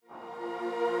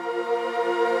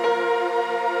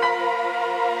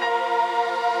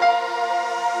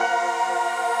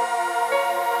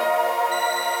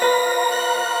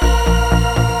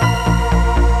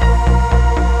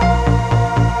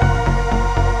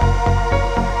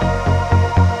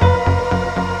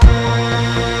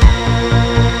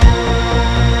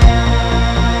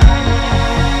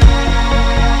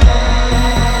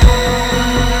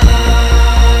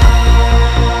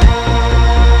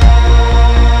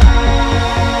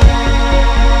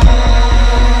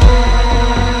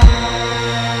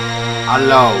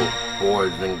Hello,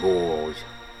 boys and girls.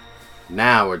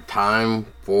 Now it's time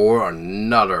for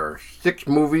another 6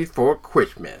 movies for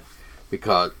Christmas.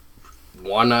 Because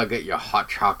why not get your hot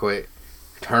chocolate,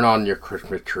 turn on your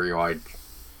Christmas tree lights,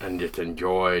 and just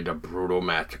enjoy the brutal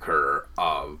massacre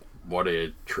of what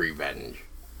is Treevenge.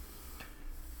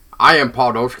 I am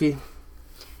Paul Dolsky.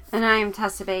 And I am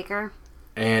Tessa Baker.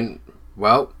 And,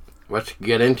 well, let's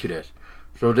get into this.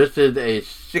 So this is a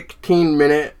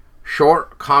 16-minute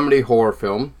short comedy horror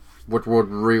film, which was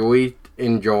released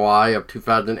in July of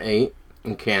 2008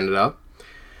 in Canada.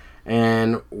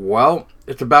 And, well,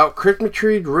 it's about Christmas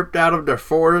trees ripped out of their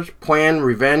forest, plan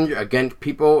revenge against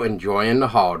people enjoying the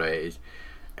holidays.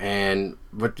 And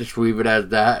let's just leave it as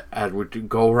that, as we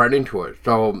go right into it.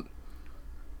 So,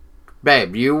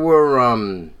 babe, you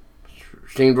were,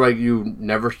 seems like you've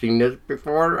never seen this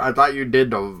before. I thought you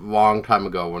did a long time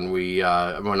ago when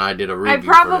I did a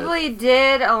review. I probably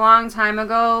did a long time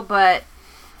ago, but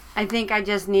I think I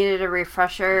just needed a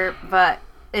refresher. But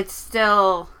it's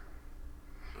still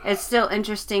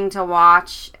interesting to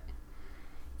watch,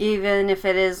 even if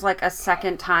it is like a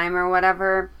second time or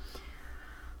whatever.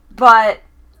 But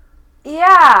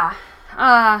yeah,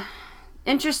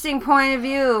 interesting point of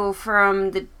view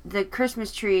from the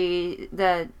Christmas tree,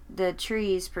 the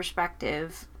tree's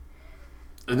perspective.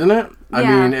 Isn't it? Yeah. I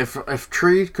mean, if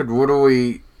trees could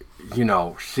literally,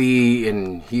 see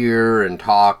and hear and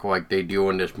talk like they do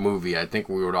in this movie, I think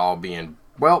we would all be in,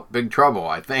 big trouble,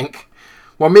 I think.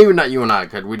 Well, maybe not you and I,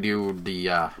 because we do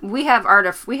the... We have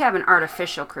an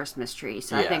artificial Christmas tree,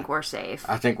 so yeah. I think we're safe.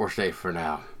 I think we're safe for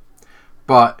now.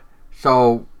 But,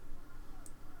 so...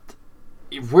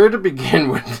 where to begin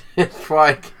with this?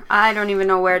 Like, I don't even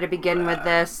know where to begin with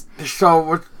this. So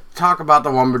let's talk about the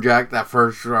lumberjack that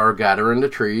first are gathering the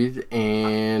trees,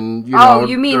 and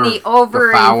you mean the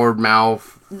foul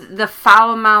mouth, the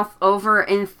foul mouth, over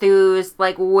enthused,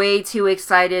 like way too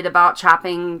excited about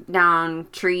chopping down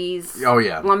trees. Oh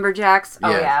yeah, lumberjacks. Oh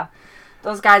yeah,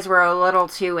 those guys were a little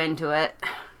too into it.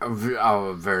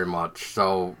 Oh, very much.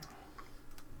 So,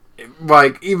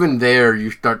 like even there, you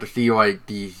start to see like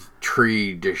these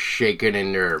tree just shaking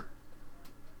in their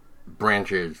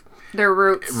branches, their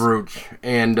roots,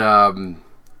 and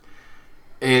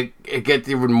it gets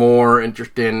even more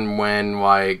interesting when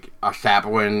like a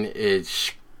sapling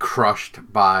is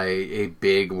crushed by a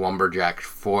big lumberjack's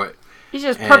foot. He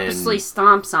just purposely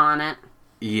stomps on it.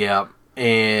 Yep,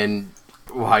 and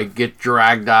like get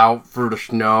dragged out through the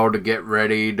snow to get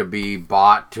ready to be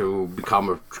bought to become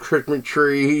a Christmas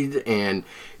tree, and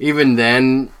even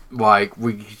then, like,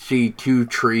 we see two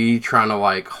trees trying to,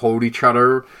 like, hold each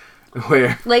other.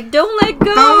 Where, like, don't let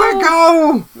go! Don't let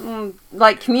go!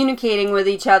 Like, communicating with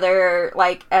each other,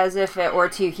 like, as if it were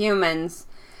two humans.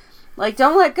 Like,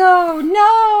 don't let go!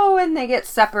 No! And they get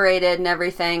separated and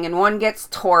everything. And one gets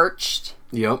torched.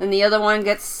 Yep. And the other one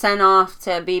gets sent off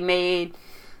to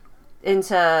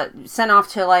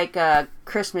like, a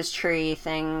Christmas tree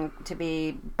thing to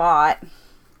be bought.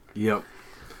 Yep.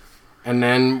 And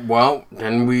then,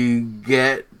 then we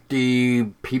get the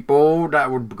people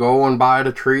that would go and buy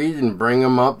the trees and bring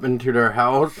them up into their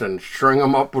house and string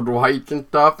them up with lights and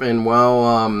stuff. And,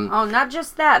 Oh, not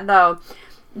just that, though.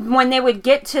 When they would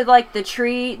get to, like, the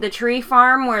tree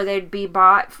farm where they'd be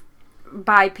bought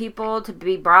by people to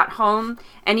be brought home,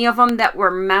 any of them that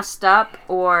were messed up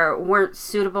or weren't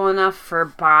suitable enough for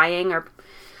buying, or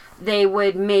they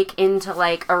would make into,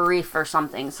 like, a wreath or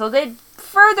something. So they'd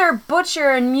further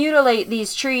butcher and mutilate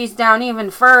these trees down even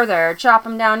further, chop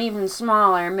them down even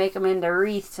smaller, make them into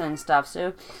wreaths and stuff.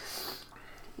 So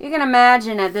you can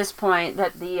imagine at this point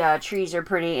that the trees are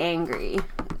pretty angry.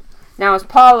 Now, as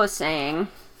Paul was saying,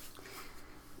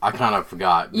 I kind of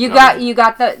forgot.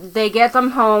 They get them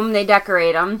home, they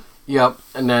decorate them. Yep,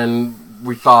 and then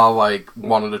we saw, like,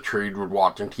 one of the trees was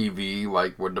watching TV,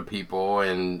 like, with the people,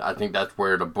 and I think that's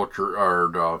where the butcher, or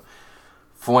the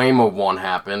flame of one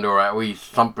happened, or at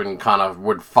least something kind of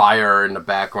with fire in the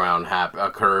background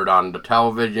occurred on the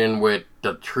television, with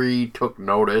the tree took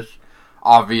notice,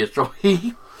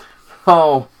 obviously.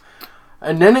 So,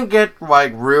 and then it gets,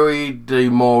 like, really the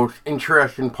most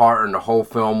interesting part in the whole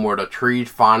film, where the trees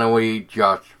finally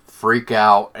just freak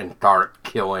out and start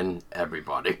killing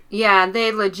everybody. Yeah,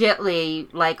 they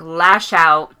legitly, like, lash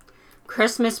out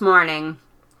Christmas morning,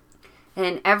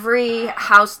 and every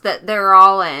house that they're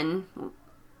all in,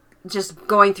 just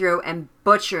going through and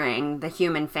butchering the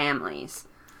human families.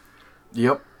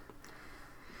 Yep.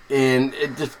 And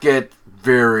it just gets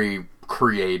very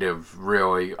creative,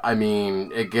 really. I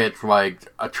mean, it gets,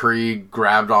 like, a tree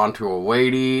grabbed onto a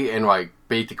lady and, like,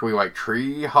 basically like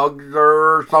tree hugs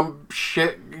or some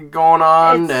shit going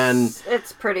on.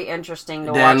 It's pretty interesting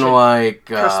to then, watch. Like,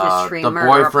 Christmas tree the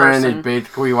murder boyfriend person. is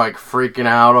basically like freaking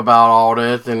out about all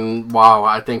this, and wow,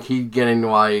 I think he's getting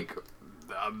like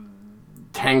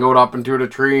tangled up into the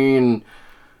tree, and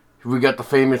we got the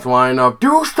famous line of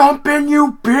 "Do something,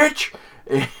 you bitch!"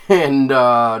 And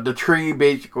the tree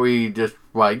basically just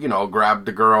like grabbed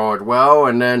the girl as well,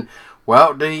 and then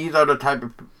these are the type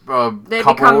of they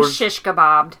couples. become shish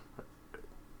kebabbed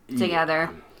together.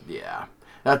 Yeah,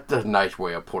 that's a nice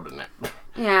way of putting it.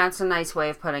 Yeah, it's a nice way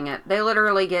of putting it. They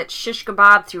literally get shish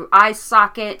kebab through eye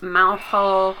socket, mouth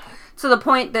hole, to the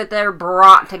point that they're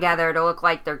brought together to look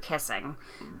like they're kissing.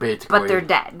 Basically, but they're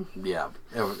dead. Yeah,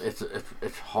 it's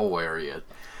hilarious.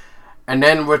 And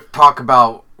then we'll talk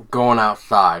about going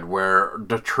outside, where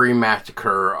the tree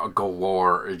massacre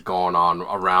galore is going on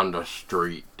around the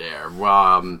street there.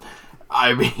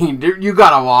 I mean, you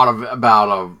got a lot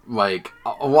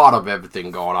of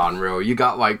everything going on, really. You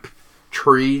got, like,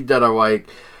 trees that are, like,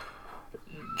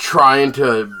 trying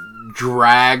to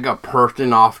drag a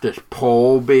person off this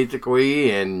pole,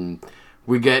 basically, and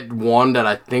we get one that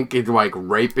I think is, like,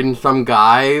 raping some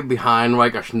guy behind,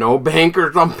 like, a snowbank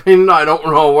or something. I don't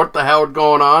know what the hell is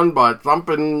going on, but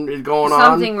something is going on.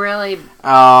 Something really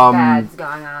bad's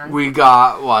going on. We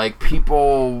got, like,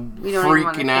 people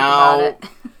freaking out.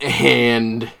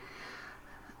 And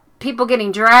people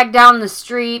getting dragged down the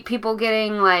street, people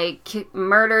getting, like,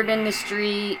 murdered in the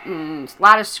street, and a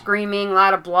lot of screaming, a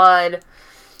lot of blood.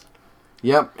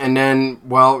 Yep, and then,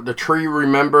 the tree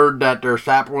remembered that their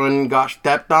sapling got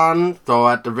stepped on, so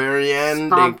at the very end...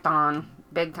 Stomped on,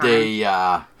 big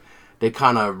time. They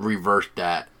kind of reversed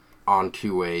that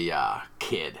onto a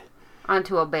kid.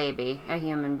 Onto a baby, a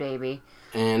human baby.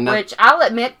 And which, I'll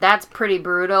admit, that's pretty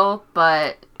brutal,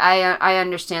 but I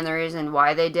understand the reason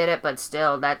why they did it, but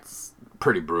still, that's...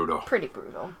 Pretty brutal.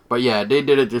 But yeah, they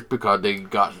did it just because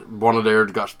one of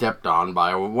theirs got stepped on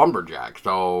by a lumberjack,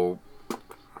 so...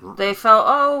 They felt,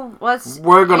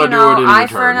 we're gonna do it in eye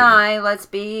return. for an eye, let's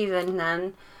be even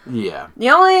then. Yeah. The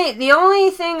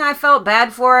only thing I felt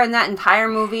bad for in that entire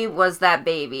movie was that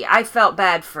baby. I felt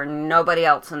bad for nobody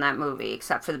else in that movie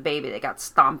except for the baby that got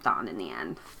stomped on in the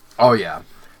end. Oh, yeah.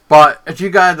 But if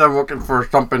you guys are looking for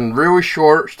something really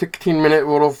short, 16-minute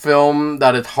little film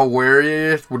that is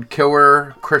hilarious with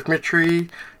killer Christmas tree,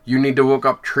 you need to look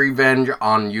up Treevenge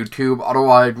on YouTube.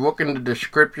 Otherwise, look in the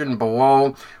description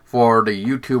below for the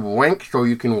YouTube link so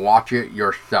you can watch it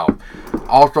yourself.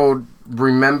 Also,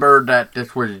 remember that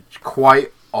this was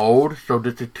quite old. So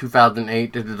this is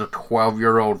 2008. This is a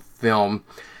 12-year-old film.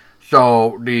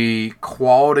 So the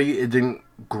quality isn't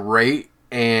great.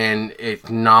 And it's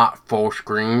not full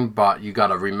screen, but you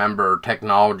gotta remember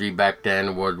technology back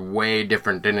then was way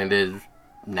different than it is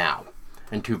now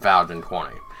in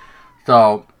 2020.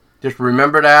 So just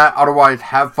remember that. Otherwise,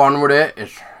 have fun with it.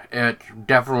 It's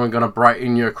definitely gonna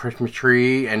brighten your Christmas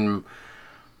tree, and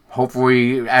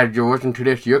hopefully, as you listen to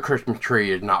this, your Christmas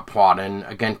tree is not plotting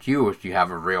against you if you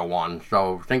have a real one.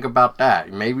 So think about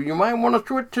that. Maybe you might want to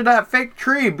switch to that fake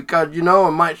tree because it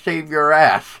might save your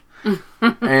ass.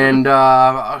 And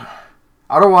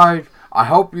otherwise, I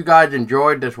hope you guys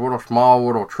enjoyed this small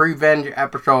little Treevenge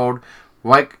episode.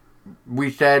 Like we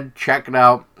said, check it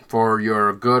out for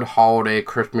your good holiday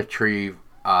Christmas tree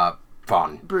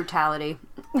fun. Brutality.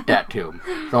 That too.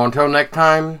 So until next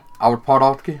time, I was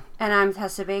Podolsky. And I'm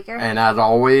Tessa Baker. And as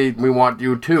always, we want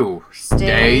you to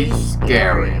stay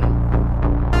scary.